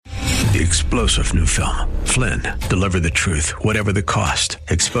The explosive new film, Flynn, deliver the truth, whatever the cost,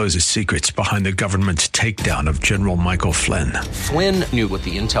 exposes secrets behind the government's takedown of General Michael Flynn. Flynn knew what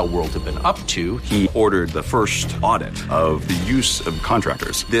the intel world had been up to. He ordered the first audit of the use of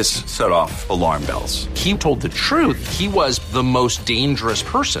contractors. This set off alarm bells. He told the truth. He was the most dangerous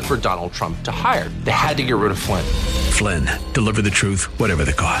person for Donald Trump to hire. They had to get rid of Flynn. Flynn, deliver the truth, whatever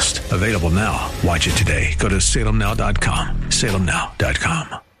the cost. Available now. Watch it today. Go to salemnow.com.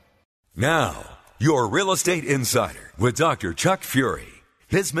 salemnow.com. Now, your Real Estate Insider with Dr. Chuck Fury.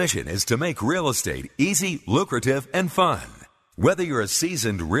 His mission is to make real estate easy, lucrative, and fun. Whether you're a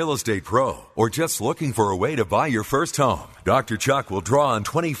seasoned real estate pro or just looking for a way to buy your first home, Dr. Chuck will draw on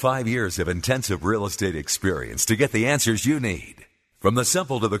 25 years of intensive real estate experience to get the answers you need. From the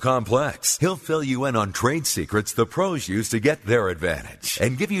simple to the complex, he'll fill you in on trade secrets the pros use to get their advantage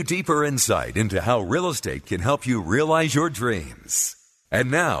and give you deeper insight into how real estate can help you realize your dreams.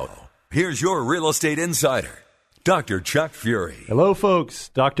 And now, here's your Real Estate Insider, Dr. Chuck Fury. Hello, folks.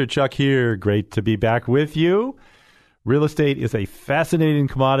 Dr. Chuck here. Great to be back with you. Real estate is a fascinating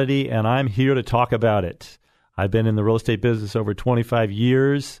commodity, and I'm here to talk about it. I've been in the real estate business over 25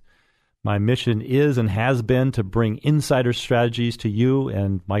 years. My mission is and has been to bring insider strategies to you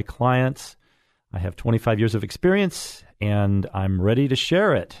and my clients. I have 25 years of experience, and I'm ready to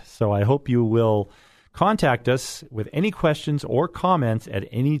share it. So I hope you will contact us with any questions or comments at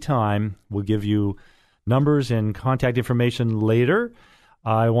any time. We'll give you numbers and contact information later.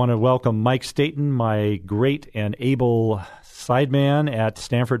 I want to welcome Mike Staten, my great and able sideman at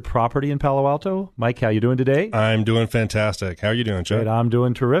Stanford Property in Palo Alto. Mike, how you doing today? I'm doing fantastic. How are you doing, Chuck? Great, I'm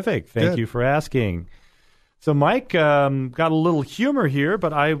doing terrific. Thank you for asking. So, Mike, got a little humor here,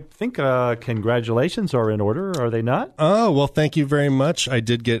 but I think congratulations are in order, are they not? Oh, well, thank you very much. I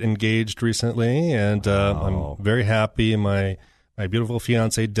did get engaged recently, and I'm very happy. My beautiful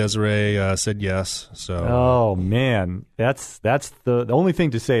fiance Desiree said yes. So, oh man, that's the only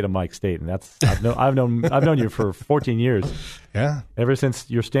thing to say to Mike Staten. I've known you for 14 years. Yeah, ever since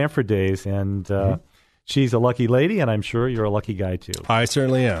your Stanford days, and she's a lucky lady, and I'm sure you're a lucky guy too. I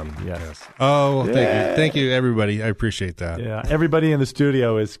certainly am. Yes. Oh, thank you, everybody. I appreciate that. Yeah, everybody in the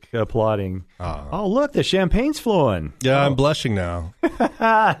studio is applauding. Oh, look, the champagne's flowing. Yeah, I'm blushing now.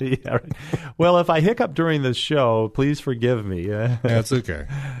 Yeah, right. Well, if I hiccup during the show, please forgive me. That's okay.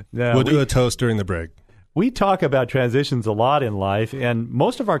 No, we'll do a toast during the break. We talk about transitions a lot in life, and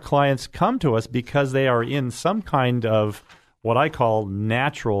most of our clients come to us because they are in some kind of what I call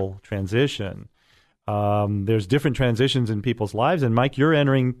natural transition. There's different transitions in people's lives, and Mike, you're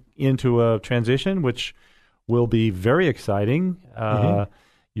entering into a transition which will be very exciting.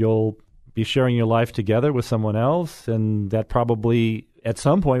 You'll be sharing your life together with someone else, and that probably at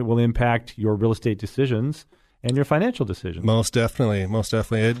some point will impact your real estate decisions and your financial decisions. Most definitely.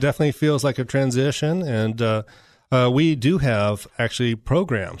 It definitely feels like a transition, and we do have actually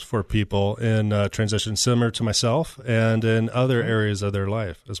programs for people in transition similar to myself and in other areas of their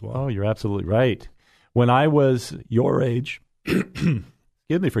life as well. Oh, you're absolutely right. When I was your age, excuse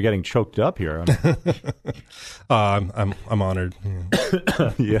me for getting choked up here. I'm honored.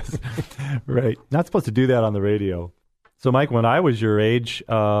 Yes, right. Not supposed to do that on the radio. So, Mike, when I was your age,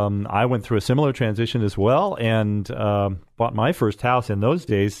 I went through a similar transition as well, and bought my first house in those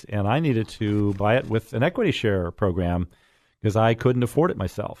days, and I needed to buy it with an equity share program because I couldn't afford it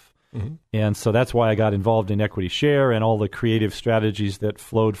myself. And so that's why I got involved in equity share, and all the creative strategies that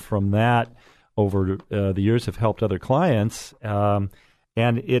flowed from that over the years have helped other clients. And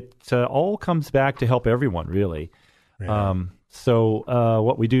it all comes back to help everyone, really. Yeah. So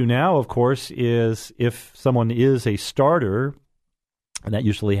what we do now, of course, is if someone is a starter, and that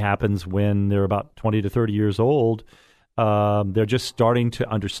usually happens when they're about 20 to 30 years old, they're just starting to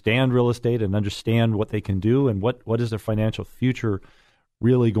understand real estate and understand what they can do and what is their financial future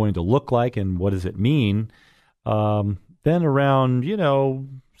really going to look like and what does it mean. Then around,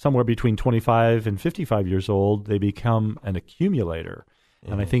 somewhere between 25 and 55 years old, they become an accumulator.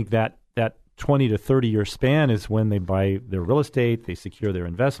 And I think that 20 to 30-year span is when they buy their real estate, they secure their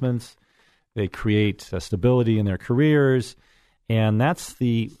investments, they create stability in their careers, and that's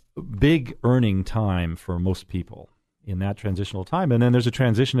the big earning time for most people in that transitional time. And then there's a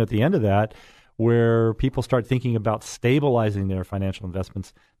transition at the end of that where people start thinking about stabilizing their financial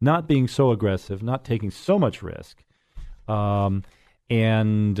investments, not being so aggressive, not taking so much risk. Of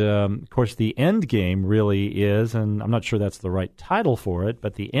course, the end game really is, and I'm not sure that's the right title for it,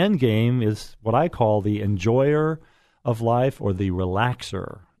 but the end game is what I call the enjoyer of life or the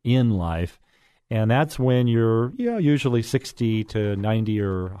relaxer in life. And that's when you're usually 60 to 90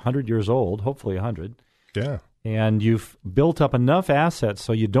 or 100 years old, hopefully 100. Yeah. and you've built up enough assets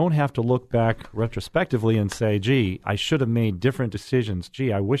so you don't have to look back retrospectively and say, gee, I should have made different decisions.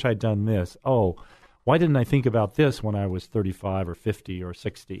 Gee, I wish I'd done this. Oh, why didn't I think about this when I was 35 or 50 or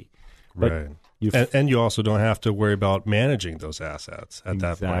 60? But right. And you also don't have to worry about managing those assets at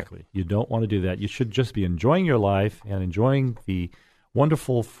that point. Exactly. You don't want to do that. You should just be enjoying your life and enjoying the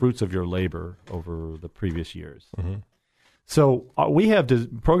wonderful fruits of your labor over the previous years. Mm-hmm. So we have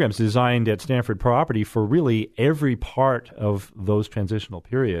programs designed at Stanford Property for really every part of those transitional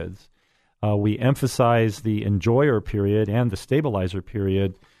periods. We emphasize the enjoyer period and the stabilizer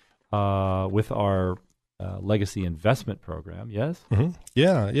period with our legacy investment program, yes? Mm-hmm.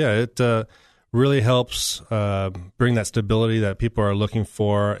 Yeah. It really helps bring that stability that people are looking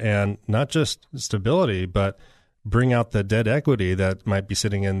for, and not just stability, but bring out the debt equity that might be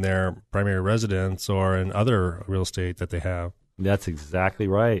sitting in their primary residence or in other real estate that they have. That's exactly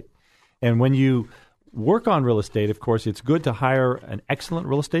right. And when you work on real estate, of course, it's good to hire an excellent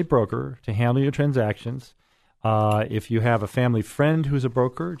real estate broker to handle your transactions. If you have a family friend who's a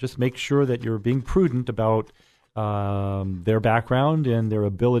broker, just make sure that you're being prudent about their background and their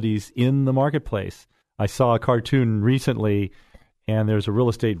abilities in the marketplace. I saw a cartoon recently, and there's a real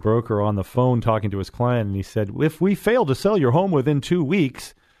estate broker on the phone talking to his client, and he said, if we fail to sell your home within 2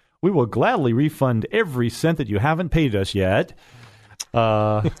 weeks, we will gladly refund every cent that you haven't paid us yet.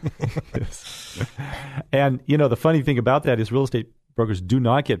 And, the funny thing about that is real estate brokers do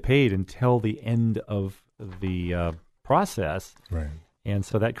not get paid until the end of the process. Right. And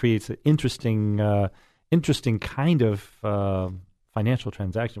so that creates an interesting kind of financial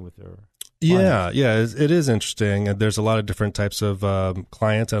transaction with their clients. Yeah, it is interesting. There's a lot of different types of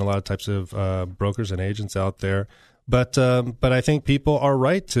clients and a lot of types of brokers and agents out there. But I think people are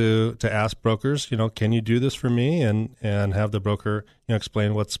right to ask brokers, can you do this for me, and have the broker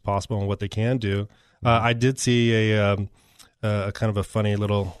explain what's possible and what they can do. I did see a kind of a funny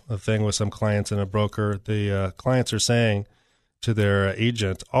little thing with some clients and a broker. The clients are saying to their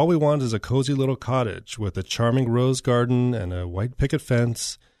agent, all we want is a cozy little cottage with a charming rose garden and a white picket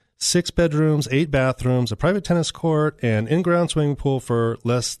fence, 6 bedrooms, 8 bathrooms, a private tennis court, and in-ground swimming pool for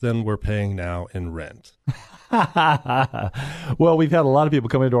less than we're paying now in rent. Well, we've had a lot of people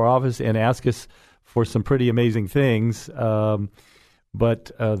come into our office and ask us for some pretty amazing things,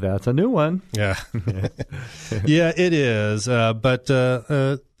 but that's a new one. Yeah, yeah, it is. But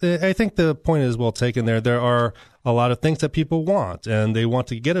I think the point is well taken there. There are a lot of things that people want, and they want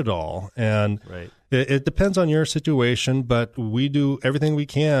to get it all. And right. It depends on your situation, but we do everything we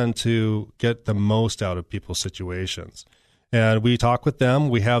can to get the most out of people's situations. And we talk with them.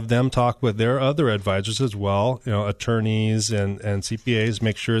 We have them talk with their other advisors as well, attorneys and CPAs,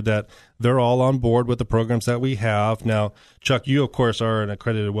 make sure that they're all on board with the programs that we have. Now, Chuck, you, of course, are an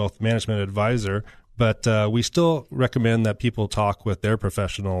accredited wealth management advisor, but we still recommend that people talk with their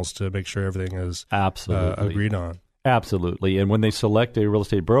professionals to make sure everything is absolutely agreed on. Absolutely. And when they select a real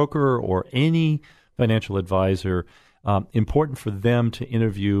estate broker or any financial advisor, important for them to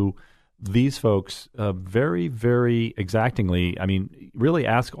interview these folks very, very exactingly. I mean, really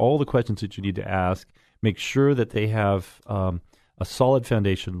ask all the questions that you need to ask. Make sure that they have a solid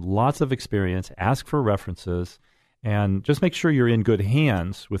foundation, lots of experience. Ask for references, and just make sure you're in good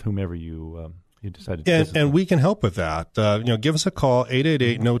hands with whomever you decide to visit. And we can help with that. Give us a call,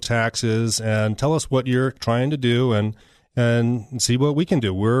 888-NO-TAXES, and tell us what you're trying to do and see what we can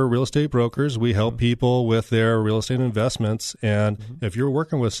do. We're real estate brokers. We help people with their real estate investments. And if you're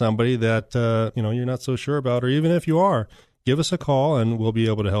working with somebody that you're not so sure about, or even if you are, give us a call and we'll be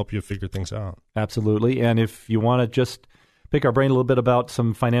able to help you figure things out. Absolutely. And if you want to just pick our brain a little bit about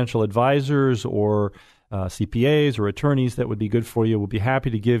some financial advisors or CPAs or attorneys that would be good for you, we'll be happy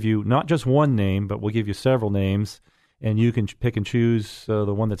to give you not just one name, but we'll give you several names, and you can pick and choose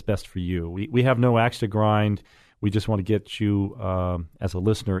the one that's best for you. We have no axe to grind. We just want to get you, as a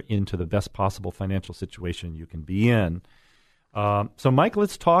listener, into the best possible financial situation you can be in. So, Mike,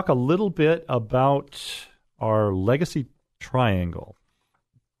 let's talk a little bit about our legacy triangle,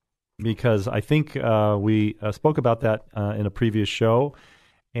 because I think we spoke about that in a previous show.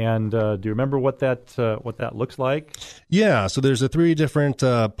 And do you remember what that looks like? Yeah, so there's 3 different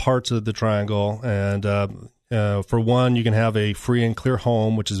parts of the triangle, and for one, you can have a free and clear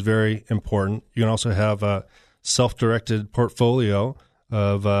home, which is very important. You can also have a self-directed portfolio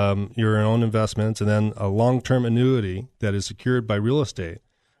of your own investments, and then a long-term annuity that is secured by real estate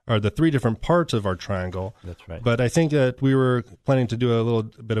are the 3 different parts of our triangle. That's right. But I think that we were planning to do a little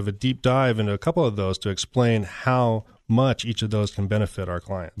bit of a deep dive into a couple of those to explain how much each of those can benefit our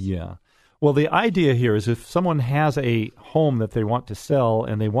clients. Yeah. Well, the idea here is if someone has a home that they want to sell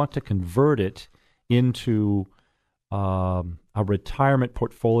and they want to convert it into a retirement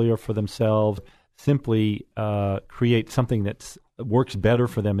portfolio for themselves, simply create something that works better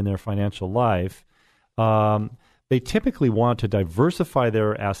for them in their financial life. They typically want to diversify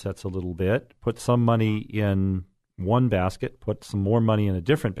their assets a little bit, put some money in one basket, put some more money in a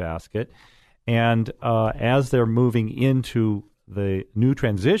different basket, and as they're moving into the new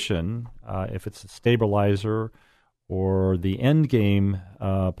transition, if it's a stabilizer or the end game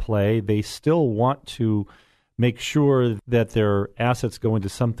play, they still want to make sure that their assets go into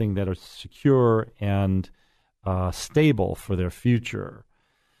something that are secure and stable for their future.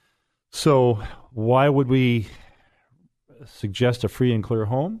 So why would we suggest a free and clear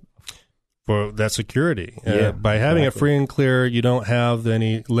home? For that security. Yeah, by having exactly. a free and clear, you don't have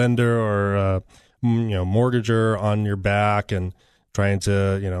any lender or mortgager on your back and trying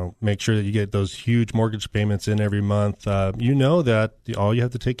to make sure that you get those huge mortgage payments in every month. You know that all you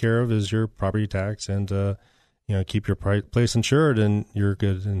have to take care of is your property tax and keep your place insured, and you're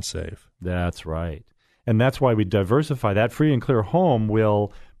good and safe. That's right. And that's why we diversify. That free and clear home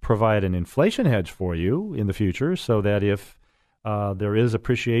will provide an inflation hedge for you in the future, so that if there is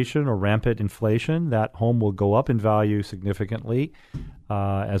appreciation or rampant inflation, that home will go up in value significantly,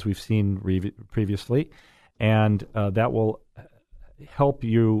 as we've seen previously. And that will help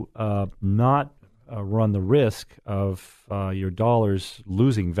you not run the risk of your dollars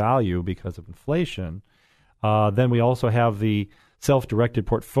losing value because of inflation. Then we also have the self-directed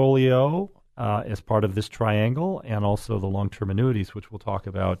portfolio as part of this triangle, and also the long-term annuities, which we'll talk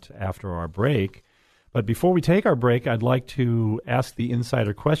about after our break. But before we take our break, I'd like to ask the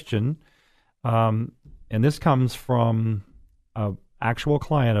insider question, and this comes from an actual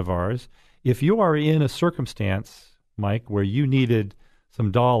client of ours. If you are in a circumstance, Mike, where you needed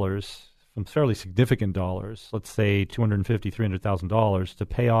some dollars, some fairly significant dollars, let's say $250,000, $300,000, to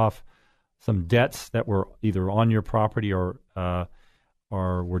pay off some debts that were either on your property or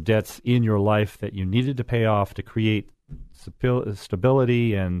were debts in your life that you needed to pay off to create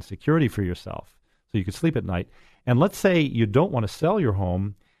stability and security for yourself so you could sleep at night. And let's say you don't want to sell your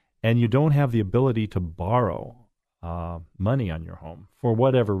home and you don't have the ability to borrow money on your home for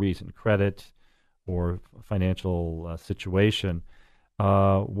whatever reason, credit or financial situation.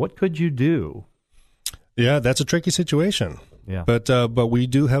 What could you do? Yeah, that's a tricky situation. Yeah. But we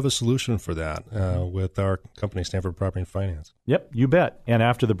do have a solution for that with our company, Stanford Property and Finance. Yep, you bet. And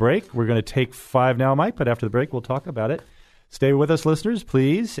after the break, we're going to take 5 now, Mike, but after the break, we'll talk about it. Stay with us, listeners,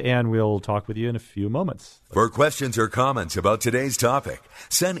 please, and we'll talk with you in a few moments. For questions or comments about today's topic,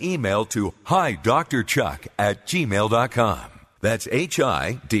 send email to hidrchuck@gmail.com. That's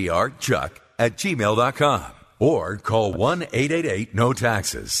HIDR Chuck@gmail.com. Or call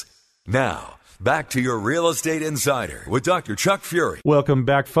 1-888-NO-TAXES. Now, back to your Real Estate Insider with Dr. Chuck Fury. Welcome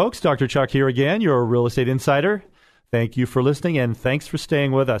back, folks. Dr. Chuck here again, your Real Estate Insider. Thank you for listening, and thanks for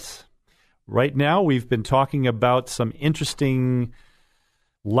staying with us. Right now, we've been talking about some interesting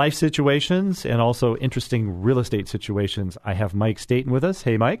life situations and also interesting real estate situations. I have Mike Staten with us.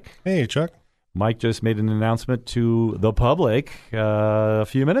 Hey, Mike. Hey, Chuck. Mike just made an announcement to the public a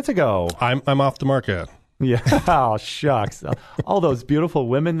few minutes ago. I'm off the market. Yeah, oh, shucks. All those beautiful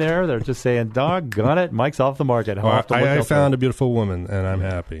women there, they're just saying, doggone it, Mike's off the market. I found a beautiful woman, and I'm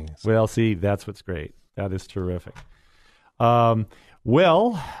happy. Well, see, that's what's great. That is terrific.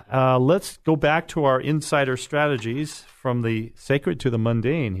 Let's go back to our insider strategies from the sacred to the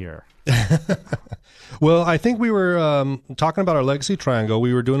mundane here. Well, I think we were talking about our legacy triangle.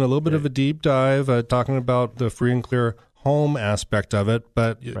 We were doing a little bit of a deep dive, talking about the free and clear home aspect of it.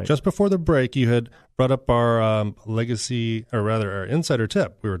 But just before the break, you had brought up our legacy, or rather our insider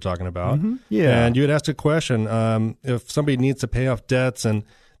tip we were talking about. Mm-hmm. Yeah. And you had asked a question, if somebody needs to pay off debts and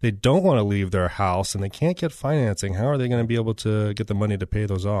they don't want to leave their house and they can't get financing, how are they going to be able to get the money to pay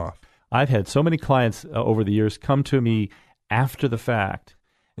those off? I've had so many clients over the years come to me after the fact,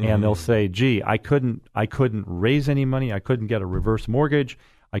 and they'll say, gee, I couldn't raise any money. I couldn't get a reverse mortgage.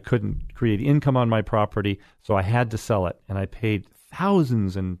 I couldn't create income on my property, so I had to sell it. And I paid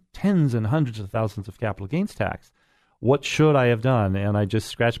thousands and tens and hundreds of thousands of capital gains tax. What should I have done? And I just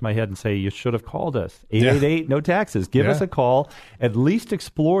scratch my head and say, you should have called us. 888 no taxes. Give us a call. At least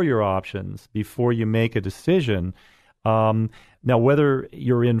explore your options before you make a decision. Now, whether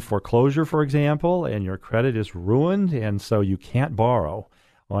you're in foreclosure, for example, and your credit is ruined, and so you can't borrow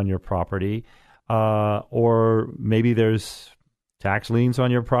on your property, or maybe there's tax liens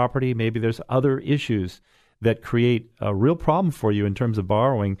on your property, maybe there's other issues that create a real problem for you in terms of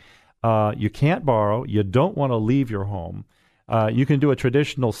borrowing. You can't borrow. You don't want to leave your home. You can do a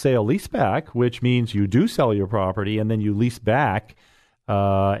traditional sale leaseback, which means you do sell your property and then you lease back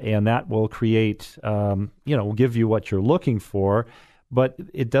and that will create, will give you what you're looking for, but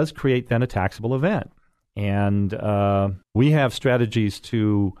it does create then a taxable event. And we have strategies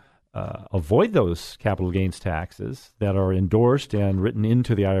to avoid those capital gains taxes that are endorsed and written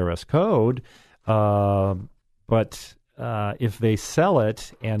into the IRS code. But if they sell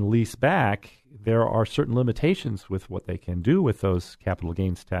it and lease back, there are certain limitations with what they can do with those capital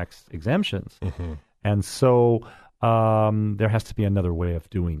gains tax exemptions. Mm-hmm. And so there has to be another way of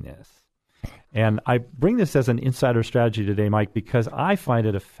doing this. And I bring this as an insider strategy today, Mike, because I find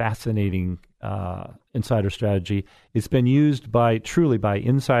it a fascinating insider strategy. It's been used truly by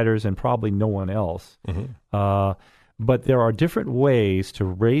insiders and probably no one else. Mm-hmm. But there are different ways to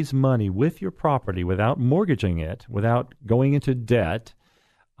raise money with your property without mortgaging it, without going into debt.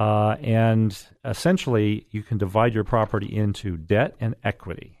 And essentially, you can divide your property into debt and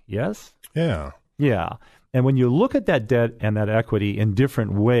equity. Yes? Yeah. Yeah. And when you look at that debt and that equity in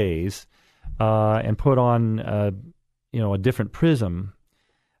different ways and put on a different prism,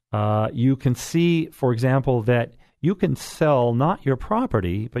 you can see, for example, that you can sell not your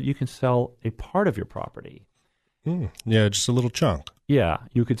property, but you can sell a part of your property. Yeah, just a little chunk. Yeah,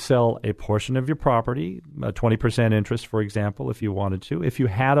 you could sell a portion of your property, a 20% interest, for example, if you wanted to. If you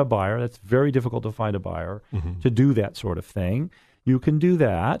had a buyer, that's very difficult to find a buyer to do that sort of thing. You can do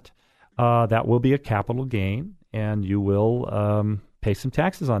that. That will be a capital gain, and you will pay some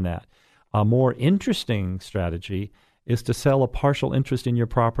taxes on that. A more interesting strategy is to sell a partial interest in your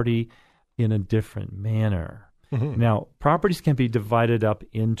property in a different manner. Mm-hmm. Now, properties can be divided up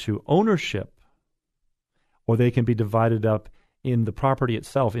into ownership, or they can be divided up in the property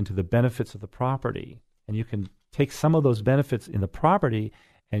itself into the benefits of the property. And you can take some of those benefits in the property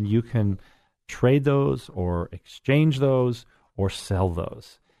and you can trade those or exchange those or sell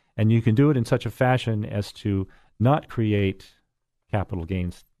those. And you can do it in such a fashion as to not create capital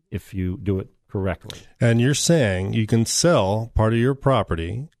gains if you do it correctly. And you're saying you can sell part of your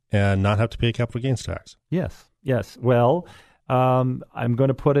property and not have to pay capital gains tax? Yes. Well, I'm going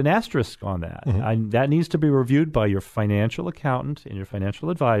to put an asterisk on that. Mm-hmm. That needs to be reviewed by your financial accountant and your financial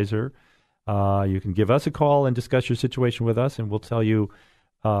advisor. You can give us a call and discuss your situation with us, and we'll tell you,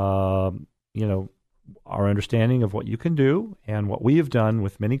 our understanding of what you can do and what we have done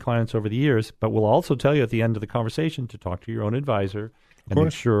with many clients over the years. But we'll also tell you at the end of the conversation to talk to your own advisor and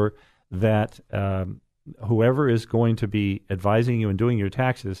make sure that whoever is going to be advising you and doing your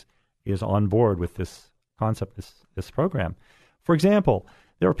taxes is on board with this concept, this program. For example,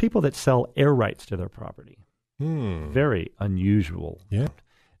 there are people that sell air rights to their property. Very unusual. Yeah.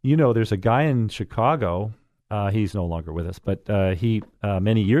 There's a guy in Chicago. He's no longer with us, but he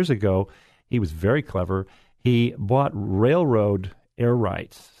many years ago, he was very clever. He bought railroad air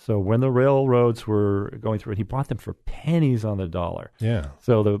rights. So when the railroads were going through it, he bought them for pennies on the dollar. Yeah.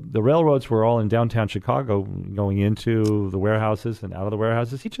 So the railroads were all in downtown Chicago, going into the warehouses and out of the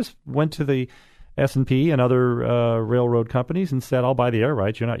warehouses. He just went to the S&P and other railroad companies and said, I'll buy the air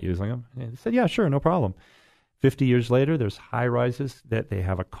rights. You're not using them. And they said, yeah, sure, no problem. 50 years later, there's high rises that they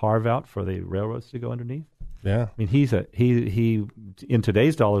have a carve out for the railroads to go underneath. Yeah. I mean, he in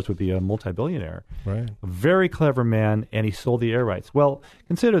today's dollars would be a multi-billionaire. Right. A very clever man, and he sold the air rights. Well,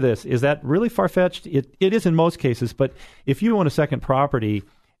 consider this. Is that really far-fetched? It is in most cases, but if you own a second property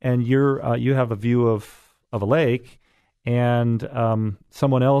and you have a view of a lake and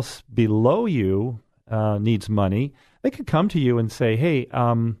someone else below you needs money, they could come to you and say, hey,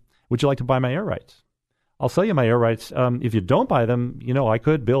 would you like to buy my air rights? I'll sell you my air rights. If you don't buy them, I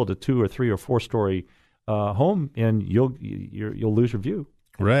could build a 2 or 3 or 4 story home, and you'll lose your view.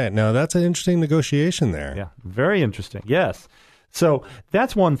 Right. Now, that's an interesting negotiation there. Yeah, very interesting. Yes. So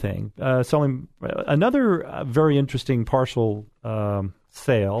that's one thing. Selling another very interesting partial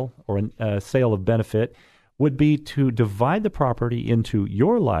sale or sale of benefit would be to divide the property into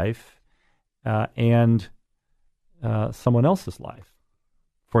your life and someone else's life.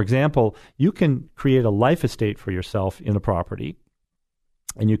 For example, you can create a life estate for yourself in a property,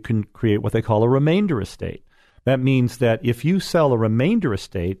 and you can create what they call a remainder estate. That means that if you sell a remainder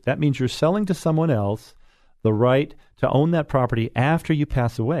estate, that means you're selling to someone else the right to own that property after you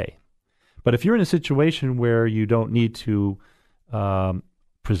pass away. But if you're in a situation where you don't need to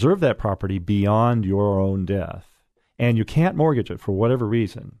preserve that property beyond your own death, and you can't mortgage it for whatever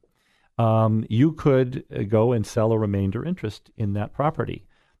reason, you could go and sell a remainder interest in that property.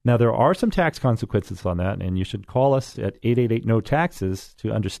 Now, there are some tax consequences on that, and you should call us at 888-NO-TAXES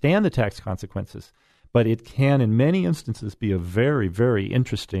to understand the tax consequences. But it can, in many instances, be a very, very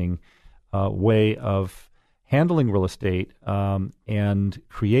interesting way of handling real estate and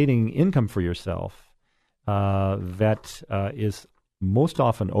creating income for yourself that is most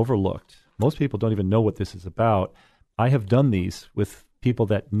often overlooked. Most people don't even know what this is about. I have done these with people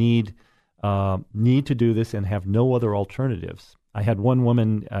that need to do this and have no other alternatives. I had one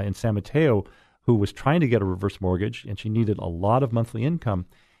woman in San Mateo who was trying to get a reverse mortgage, and she needed a lot of monthly income.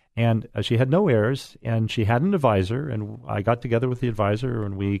 And she had no heirs, and she had an advisor, and I got together with the advisor,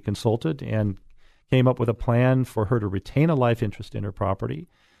 and we consulted and came up with a plan for her to retain a life interest in her property.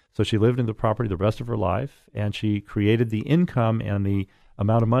 So she lived in the property the rest of her life, and she created the income and the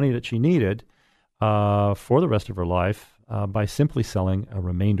amount of money that she needed for the rest of her life by simply selling a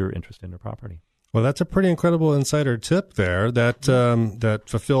remainder interest in her property. Well, that's a pretty incredible insider tip there that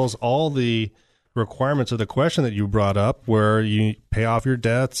fulfills all the requirements of the question that you brought up, where you pay off your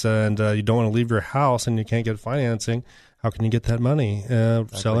debts and you don't want to leave your house and you can't get financing. How can you get that money?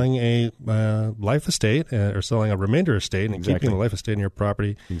 Exactly. Selling a life estate or selling a remainder estate and keeping the life estate in your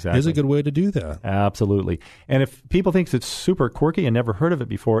property is a good way to do that. Absolutely. And if people think it's super quirky and never heard of it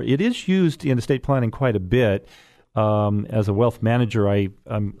before, it is used in estate planning quite a bit. As a wealth manager,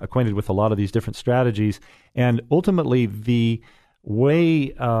 I'm acquainted with a lot of these different strategies. And ultimately, the way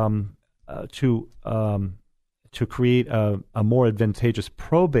to create a more advantageous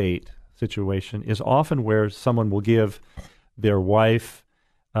probate situation is often where someone will give their wife,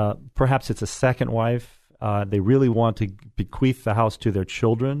 perhaps it's a second wife, they really want to bequeath the house to their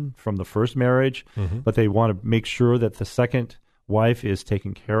children from the first marriage, but they want to make sure that the second wife is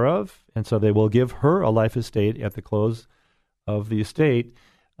taken care of, and so they will give her a life estate at the close of the estate,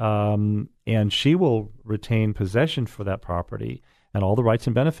 and she will retain possession for that property and all the rights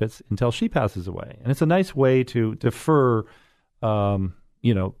and benefits until she passes away. And it's a nice way to defer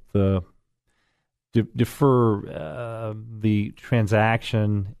the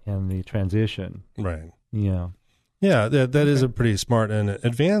transaction and the transition. Right. Yeah. Yeah, that is a pretty smart and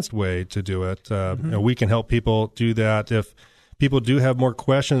advanced way to do it. We can help people do that. If people do have more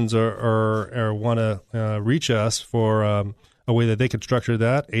questions or want to reach us for a way that they could structure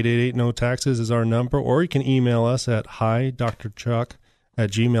that, 888-NO-TAXES is our number, or you can email us at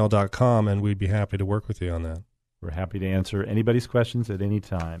hidrchuck@gmail.com, and we'd be happy to work with you on that. We're happy to answer anybody's questions at any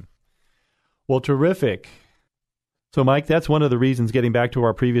time. Well, terrific. So, Mike, that's one of the reasons, getting back to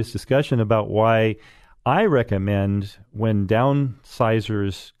our previous discussion about why I recommend when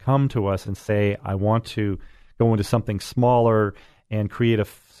downsizers come to us and say, I want to go into something smaller and create a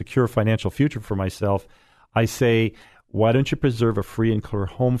secure financial future for myself, I say, why don't you preserve a free and clear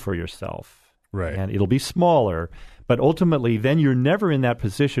home for yourself? Right. And it'll be smaller, but ultimately then you're never in that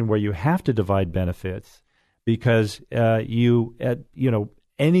position where you have to divide benefits, because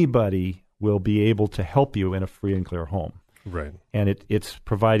anybody will be able to help you in a free and clear home. Right. And it's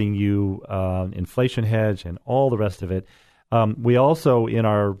providing you inflation hedge and all the rest of it. We also, in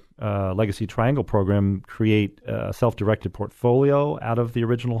our Legacy Triangle program, create a self-directed portfolio out of the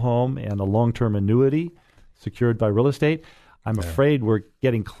original home and a long-term annuity secured by real estate. I'm afraid we're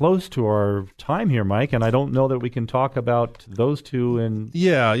getting close to our time here, Mike, and I don't know that we can talk about those two.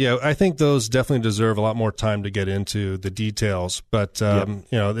 Yeah, I think those definitely deserve a lot more time to get into the details. But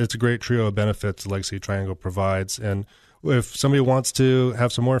it's a great trio of benefits the Legacy Triangle provides, and if somebody wants to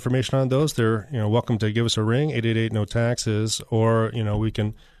have some more information on those, they're welcome to give us a ring, 888-NO-TAXES, or we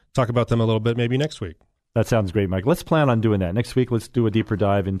can talk about them a little bit maybe next week. That sounds great, Mike. Let's plan on doing that next week. Let's do a deeper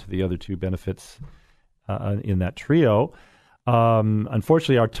dive into the other two benefits in that trio.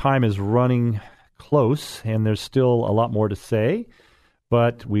 Unfortunately, our time is running close, and there's still a lot more to say,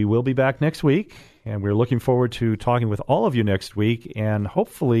 but we will be back next week, and we're looking forward to talking with all of you next week and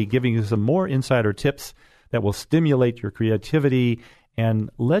hopefully giving you some more insider tips that will stimulate your creativity and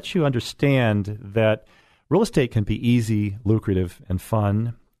let you understand that real estate can be easy, lucrative, and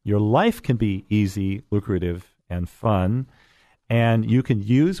fun. Your life can be easy, lucrative, and fun, and you can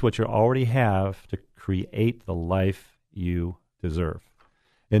use what you already have to create the life you deserve.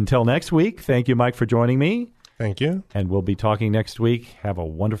 Until next week, thank you, Mike, for joining me. Thank you. And we'll be talking next week. Have a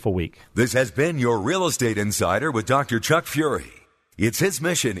wonderful week. This has been your Real Estate Insider with Dr. Chuck Fury. It's his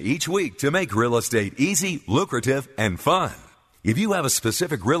mission each week to make real estate easy, lucrative, and fun. If you have a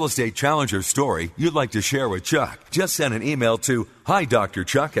specific real estate challenge or story you'd like to share with Chuck, just send an email to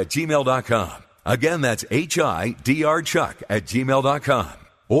hidrchuck@gmail.com. Again, that's hidrchuck@gmail.com.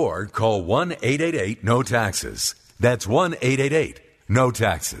 Or call 1-888-NO-TAXES. That's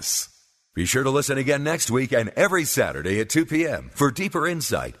 1-888-NO-TAXES. Be sure to listen again next week and every Saturday at 2 p.m. for deeper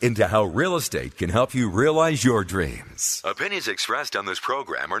insight into how real estate can help you realize your dreams. Opinions expressed on this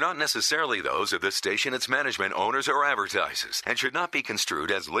program are not necessarily those of the station, its management, owners, or advertisers, and should not be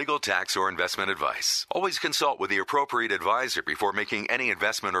construed as legal, tax, or investment advice. Always consult with the appropriate advisor before making any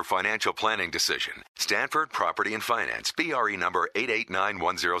investment or financial planning decision. Stanford Property and Finance, BRE number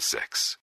 889106.